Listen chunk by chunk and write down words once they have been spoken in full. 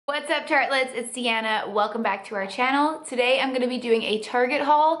What's up, tartelettes? It's Deanna. Welcome back to our channel. Today I'm going to be doing a Target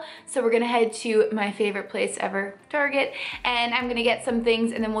haul. So we're going to head to my favorite place ever, Target, and I'm going to get some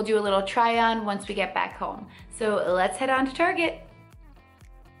things and then we'll do a little try on once we get back home. So let's head on to Target.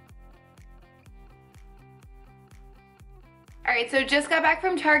 Alright, so just got back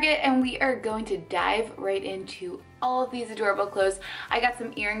from Target and we are going to dive right into all of these adorable clothes. I got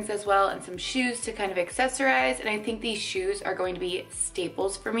some earrings as well and some shoes to kind of accessorize, and I think these shoes are going to be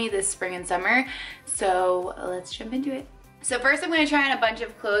staples for me this spring and summer. So let's jump into it. So first I'm going to try on a bunch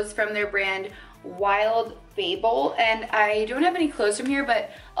of clothes from their brand Wild Fable, and I don't have any clothes from here,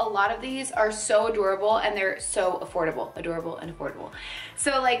 but a lot of these are so adorable and they're so affordable. Adorable and affordable.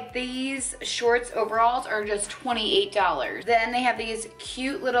 So like these shorts overalls are just $28. Then they have these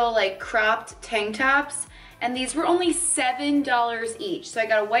cute little like cropped tank tops, and these were only $7 each. So I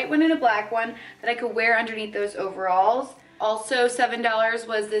got a white one and a black one that I could wear underneath those overalls. Also $7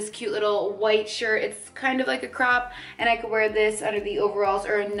 was this cute little white shirt. It's kind of like a crop, and I could wear this under the overalls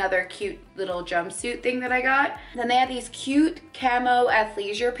or another cute little jumpsuit thing that I got. Then they had these cute camo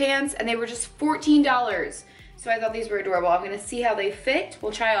athleisure pants, and they were just $14. So I thought these were adorable. I'm gonna see how they fit.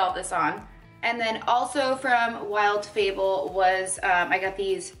 We'll try all this on. And then also from Wild Fable was, I got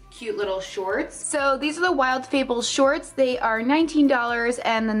these cute little shorts. So these are the Wild Fable shorts. They are $19,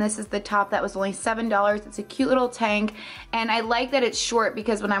 and then this is the top that was only $7. It's a cute little tank, and I like that it's short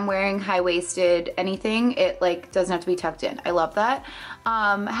because when I'm wearing high-waisted anything, it like doesn't have to be tucked in. I love that.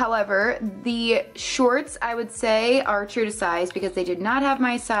 However, the shorts I would say are true to size because they did not have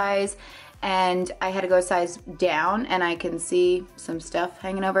my size, and I had to go a size down, and I can see some stuff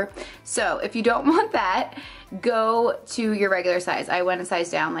hanging over. So if you don't want that, go to your regular size. I went a size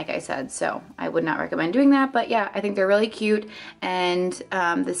down, like I said, so I would not recommend doing that. But yeah, I think they're really cute, and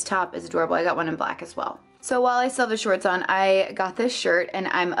this top is adorable. I got one in black as well. So while I still have the shorts on, I got this shirt and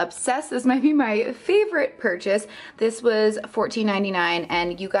I'm obsessed. This might be my favorite purchase. This was $14.99,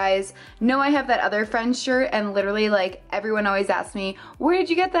 and you guys know I have that other Friends shirt, and literally like everyone always asks me, where did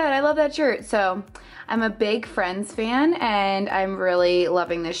you get that? I love that shirt. So I'm a big Friends fan and I'm really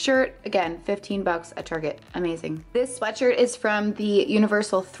loving this shirt. Again, 15 bucks at Target. Amazing. This sweatshirt is from the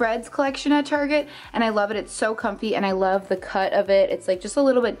Universal Threads collection at Target, and I love it. It's so comfy and I love the cut of it. It's like just a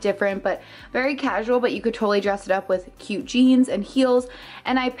little bit different, but very casual, but you could totally dress it up with cute jeans and heels.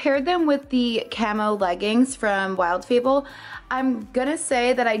 And I paired them with the camo leggings from Wild Fable. I'm gonna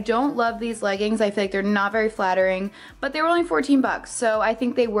say that I don't love these leggings. I feel like they're not very flattering, but they were only 14 bucks. So I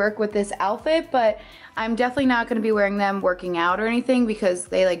think they work with this outfit, but I'm definitely not gonna be wearing them working out or anything because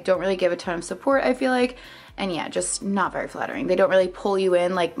they like don't really give a ton of support, I feel like. And yeah, just not very flattering. They don't really pull you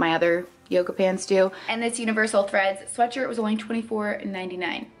in like my other yoga pants do. And this Universal Threads sweatshirt was only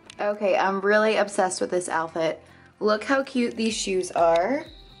 $24.99. Okay, I'm really obsessed with this outfit. Look how cute these shoes are.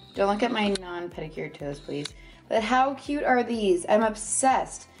 Don't look at my non-pedicured toes, please. But how cute are these? I'm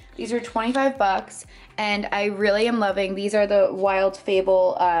obsessed. These are 25 bucks, and I really am loving. These are the Wild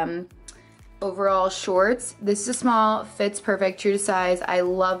Fable overall shorts. This is a small, fits perfect, true to size. I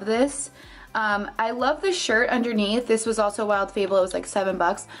love this. I love the shirt underneath. This was also Wild Fable. It was like 7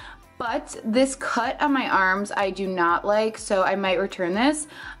 bucks. But this cut on my arms I do not like, so I might return this.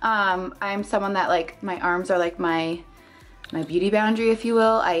 I'm someone that like, my arms are like my beauty boundary, if you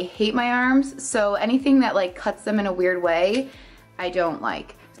will. I hate my arms, so anything that like cuts them in a weird way, I don't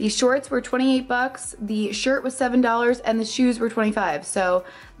like. These shorts were 28 bucks, the shirt was $7, and the shoes were 25. So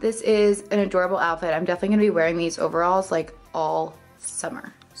this is an adorable outfit. I'm definitely gonna be wearing these overalls like all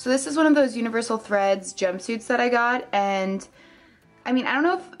summer. So this is one of those Universal Threads jumpsuits that I got, and I mean, I don't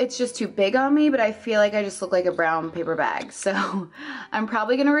know if it's just too big on me, but I feel like I just look like a brown paper bag. So I'm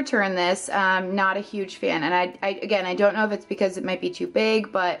probably gonna return this. I'm not a huge fan. And again, I don't know if it's because it might be too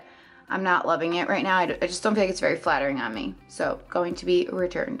big, but I'm not loving it right now. I just don't feel like it's very flattering on me. So going to be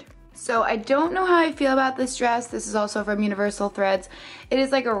returned. So I don't know how I feel about this dress. This is also from Universal Threads. It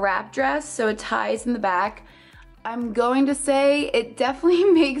is like a wrap dress, so it ties in the back. I'm going to say it definitely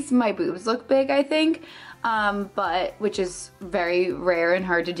makes my boobs look big, I think. But which is very rare and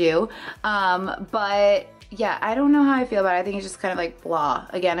hard to do. But yeah, I don't know how I feel about it. I think it's just kind of like blah.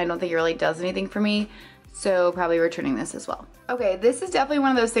 Again, I don't think it really does anything for me. So probably returning this as well. Okay, this is definitely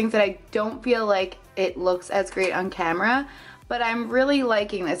one of those things that I don't feel like it looks as great on camera, but I'm really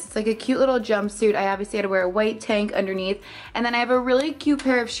liking this. It's like a cute little jumpsuit. I obviously had to wear a white tank underneath, and then I have a really cute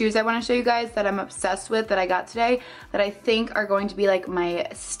pair of shoes I want to show you guys that I'm obsessed with that I got today that I think are going to be like my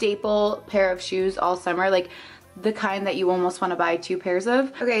staple pair of shoes all summer. Like the kind that you almost want to buy 2 pairs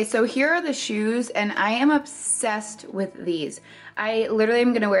of. Okay, so here are the shoes, and I am obsessed with these. I literally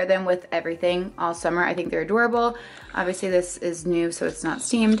am gonna wear them with everything all summer. I think they're adorable. Obviously this is new, so it's not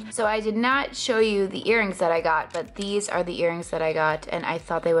steamed. So I did not show you the earrings that I got, but these are the earrings that I got, and I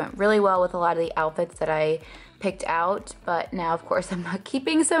thought they went really well with a lot of the outfits that I picked out, but now of course I'm not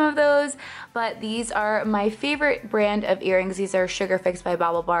keeping some of those. But these are my favorite brand of earrings. These are Sugar Fix by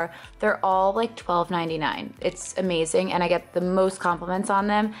Bobble Bar. They're all like $12.99. It's amazing, and I get the most compliments on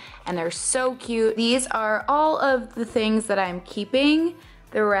them, and they're so cute. These are all of the things that I'm keeping.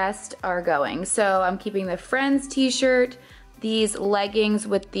 The rest are going. So I'm keeping the Friends t-shirt, these leggings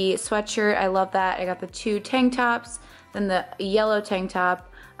with the sweatshirt. I love that. I got the 2 tank tops, then the yellow tank top,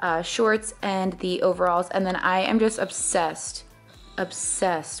 shorts, and the overalls. And then I am just obsessed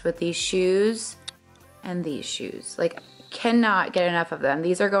with these shoes and these shoes. Like, cannot get enough of them.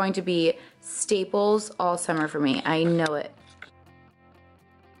 These are going to be staples all summer for me. I know it.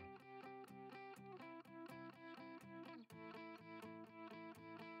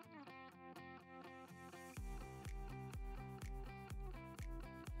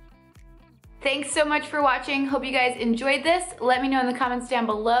 Thanks so much for watching. Hope you guys enjoyed this. Let me know in the comments down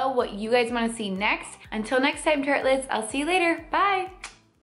below what you guys want to see next. Until next time, tartlets, I'll see you later. Bye.